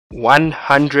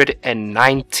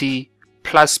190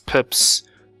 plus pips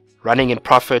running in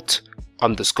profit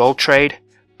on this gold trade.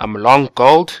 I'm long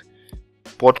gold,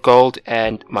 bought gold,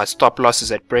 and my stop loss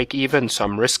is at break even, so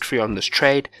I'm risk free on this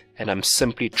trade, and I'm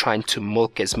simply trying to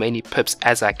milk as many pips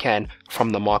as I can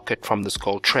from the market from this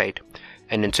gold trade.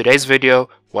 And in today's video,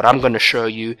 what I'm going to show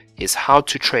you is how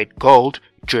to trade gold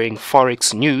during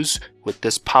Forex news with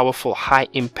this powerful high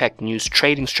impact news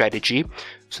trading strategy,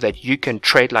 so that you can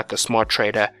trade like a smart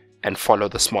trader and follow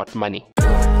the smart money.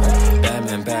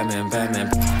 Batman, Batman, Batman.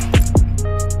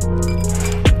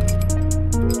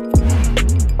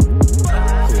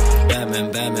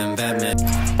 Batman, Batman, Batman.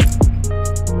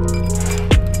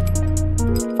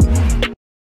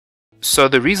 So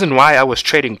the reason why I was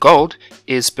trading gold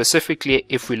is specifically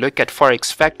if we look at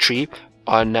Forex Factory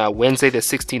on Wednesday the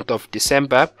 16th of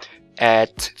December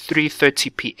at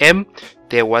 3:30 p.m.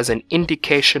 there was an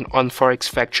indication on Forex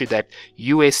Factory that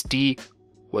USD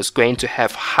was going to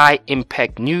have high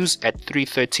impact news at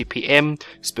 3:30 p.m.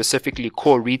 specifically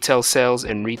core retail sales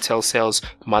and retail sales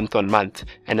month on month.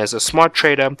 And as a smart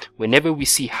trader, whenever we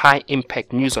see high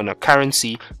impact news on a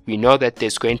currency, we know that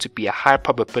there's going to be a high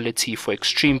probability for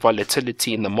extreme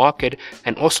volatility in the market,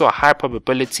 and also a high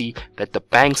probability that the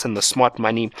banks and the smart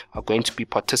money are going to be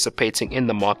participating in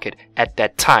the market at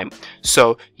that time.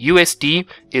 So USD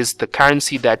is the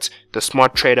currency that the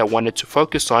smart trader wanted to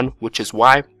focus on, which is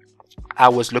why I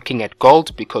was looking at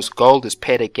gold, because gold is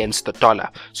paired against the dollar.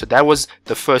 So that was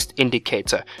the first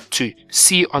indicator to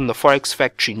see on the Forex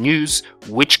Factory news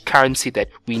which currency that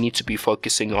we need to be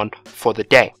focusing on for the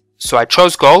day. So I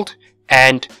chose gold,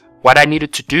 and what I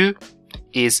needed to do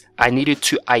is I needed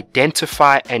to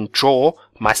identify and draw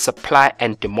my supply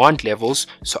and demand levels,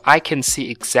 so I can see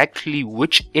exactly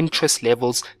which interest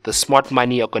levels the smart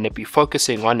money are going to be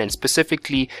focusing on, and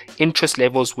specifically interest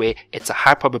levels where it's a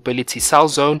high probability sell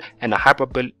zone and a high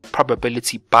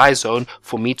probability buy zone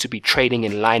for me to be trading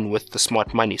in line with the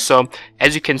smart money. So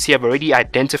as you can see, I've already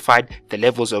identified the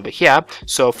levels over here.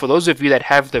 So for those of you that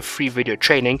have the free video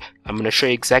training, I'm going to show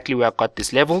you exactly where I've got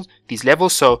these levels.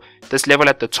 So this level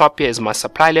at the top here is my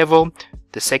supply level.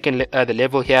 The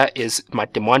level here is my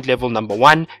demand level number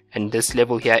 1, and this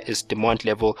level here is demand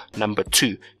level number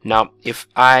 2. Now, if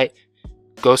I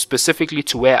go specifically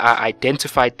to where I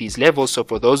identified these levels, so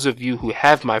for those of you who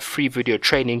have my free video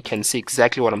training can see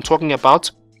exactly what I'm talking about.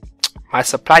 My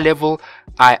supply level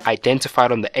I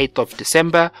identified on the 8th of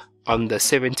December on the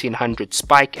 1700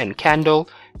 spike and candle.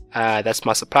 That's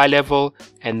my supply level.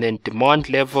 And then demand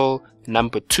level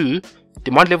number 2.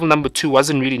 Demand level number 2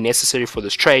 wasn't really necessary for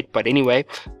this trade, but anyway,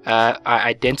 I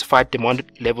identified demand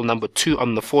level number 2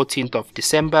 on the 14th of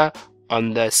December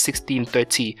on the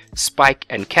 1630 spike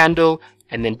and candle,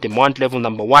 and then demand level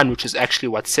number 1, which is actually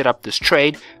what set up this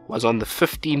trade, was on the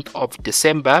 15th of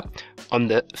December on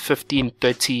the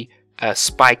 1530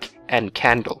 spike and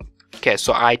candle. Okay,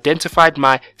 so I identified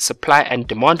my supply and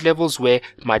demand levels, where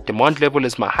my demand level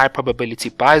is my high probability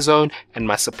buy zone and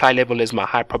my supply level is my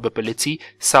high probability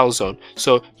sell zone.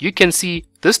 So you can see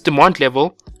this demand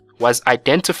level was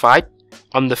identified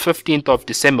on the 15th of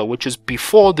December, which is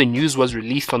before the news was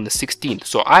released on the 16th.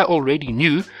 So I already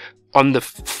knew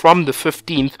from the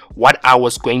 15th what I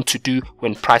was going to do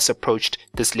when price approached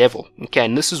this level. Okay,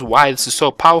 and this is why this is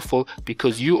so powerful,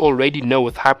 because you already know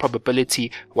with high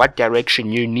probability what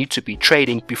direction you need to be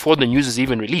trading before the news is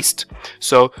even released.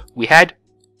 So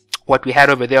what we had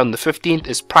over there on the 15th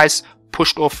is price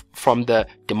pushed off from the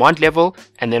demand level,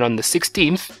 and then on the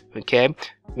 16th, okay,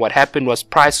 what happened was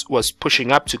price was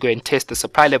pushing up to go and test the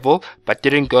supply level, but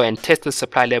didn't go and test the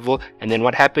supply level. And then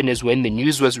what happened is when the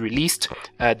news was released,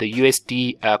 the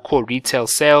USD core retail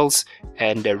sales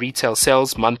and retail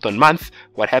sales month on month,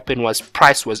 what happened was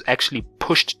price was actually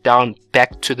pushed down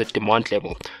back to the demand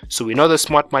level. So we know the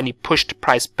smart money pushed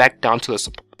price back down to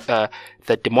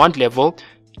the demand level,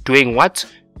 doing what?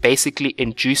 Basically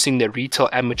inducing the retail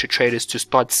amateur traders to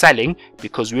start selling,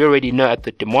 because we already know at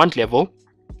the demand level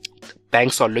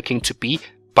banks are looking to be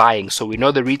buying. So we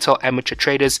know the retail amateur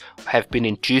traders have been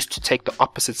induced to take the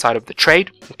opposite side of the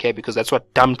trade, okay, because that's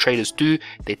what dumb traders do.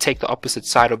 They take the opposite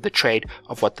side of the trade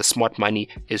of what the smart money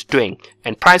is doing.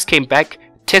 And price came back,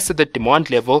 tested the demand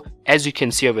level, as you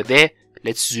can see over there.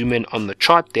 Let's zoom in on the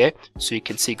chart there so you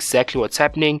can see exactly what's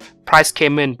happening. Price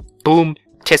came in, boom,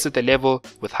 tested the level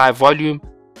with high volume,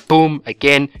 boom,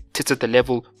 again tested the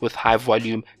level with high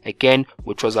volume again,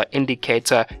 which was our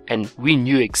indicator, and we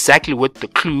knew exactly with the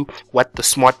clue what the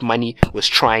smart money was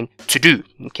trying to do.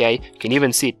 Okay, you can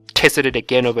even see it tested it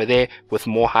again over there with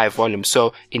more high volume,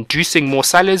 so inducing more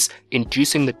sellers,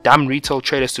 inducing the dumb retail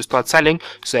traders to start selling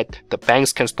so that the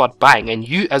banks can start buying. And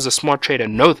you as a smart trader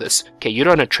know this. Okay, you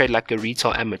don't want to trade like a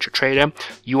retail amateur trader,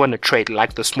 you want to trade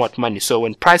like the smart money. So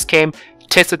when price came,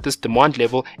 tested this demand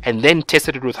level, and then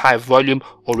tested it with high volume,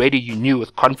 already you knew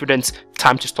with confidence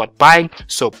time to start buying.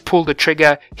 So pull the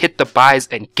trigger, hit the buys,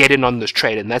 and get in on this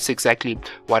trade. And that's exactly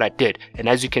what I did. And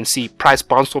as you can see, price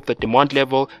bounced off the demand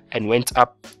level and went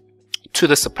up to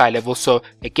the supply level. So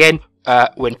again,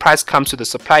 when price comes to the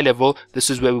supply level, this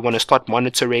is where we want to start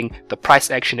monitoring the price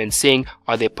action and seeing,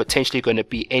 are there potentially going to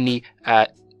be any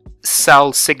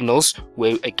sell signals,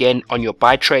 where again on your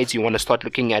buy trades you want to start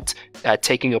looking at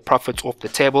taking your profits off the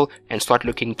table and start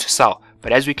looking to sell.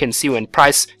 But as we can see, when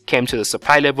price came to the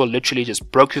supply level, literally just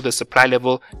broke through the supply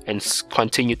level and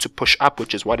continued to push up,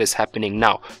 which is what is happening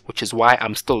now, which is why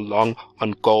I'm still long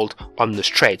on gold on this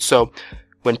trade. So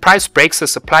when price breaks the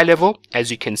supply level, as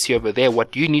you can see over there,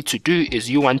 what you need to do is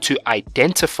you want to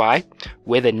identify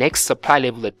where the next supply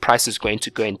level that price is going to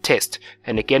go and test.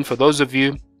 And again, for those of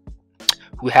you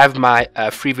who have my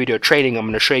free video training, I'm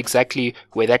going to show you exactly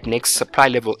where that next supply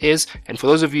level is. And for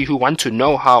those of you who want to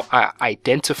know how I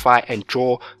identify and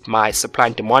draw my supply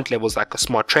and demand levels like a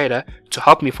smart trader, to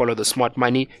help me follow the smart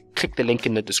money, click the link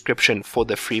in the description for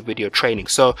the free video training.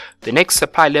 So the next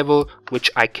supply level, which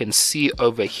I can see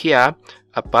over here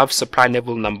above supply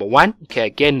level number 1, okay,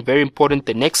 again very important,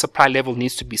 the next supply level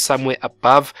needs to be somewhere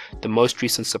above the most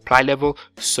recent supply level.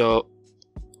 So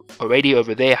already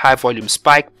over there, high volume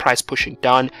spike, price pushing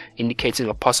down, indicating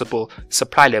a possible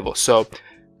supply level. So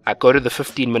I go to the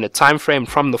 15-minute time frame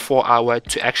from the 4-hour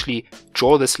to actually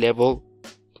draw this level.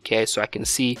 Okay, so I can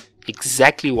see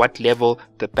exactly what level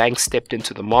the bank stepped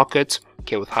into the market,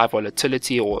 okay, with high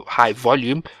volatility or high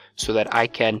volume, so that I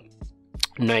can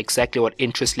know exactly what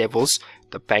interest levels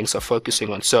the banks are focusing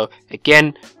on. So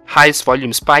again, highest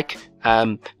volume spike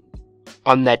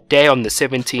on that day, on the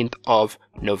 17th of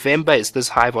November, is this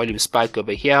high volume spike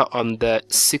over here on the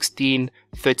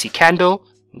 1630 candle.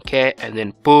 Okay, and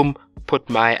then boom, put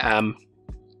my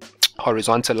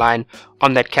horizontal line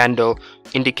on that candle,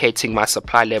 indicating my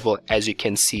supply level, as you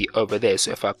can see over there.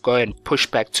 So if I go and push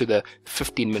back to the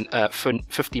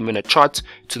 15-minute chart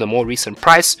to the more recent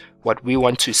price, what we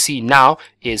want to see now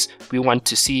is we want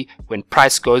to see when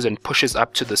price goes and pushes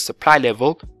up to the supply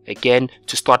level, again,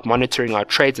 to start monitoring our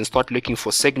trades and start looking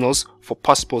for signals, for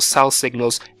possible sell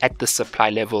signals at the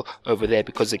supply level over there,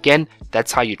 because again,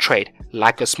 that's how you trade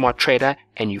like a smart trader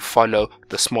and you follow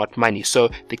the smart money. So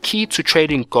the key to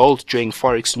trading gold during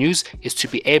Forex news is to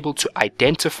be able to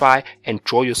identify and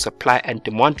draw your supply and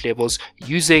demand levels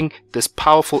using this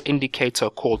powerful indicator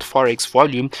called Forex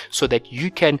volume, so that you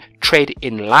can trade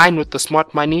in line with the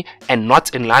smart money and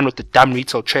not in line with the dumb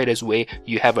retail traders, where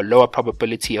you have a lower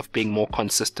probability of being more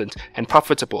consistent and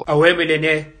profitable. Aweh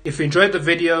Millionaire, if you enjoyed the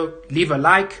video, leave a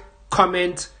like,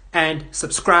 comment, and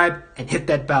subscribe, and hit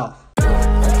that bell.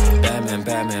 Batman,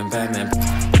 Batman, Batman.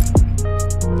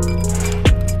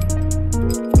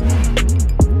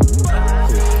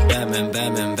 Batman,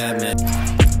 Batman,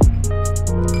 Batman.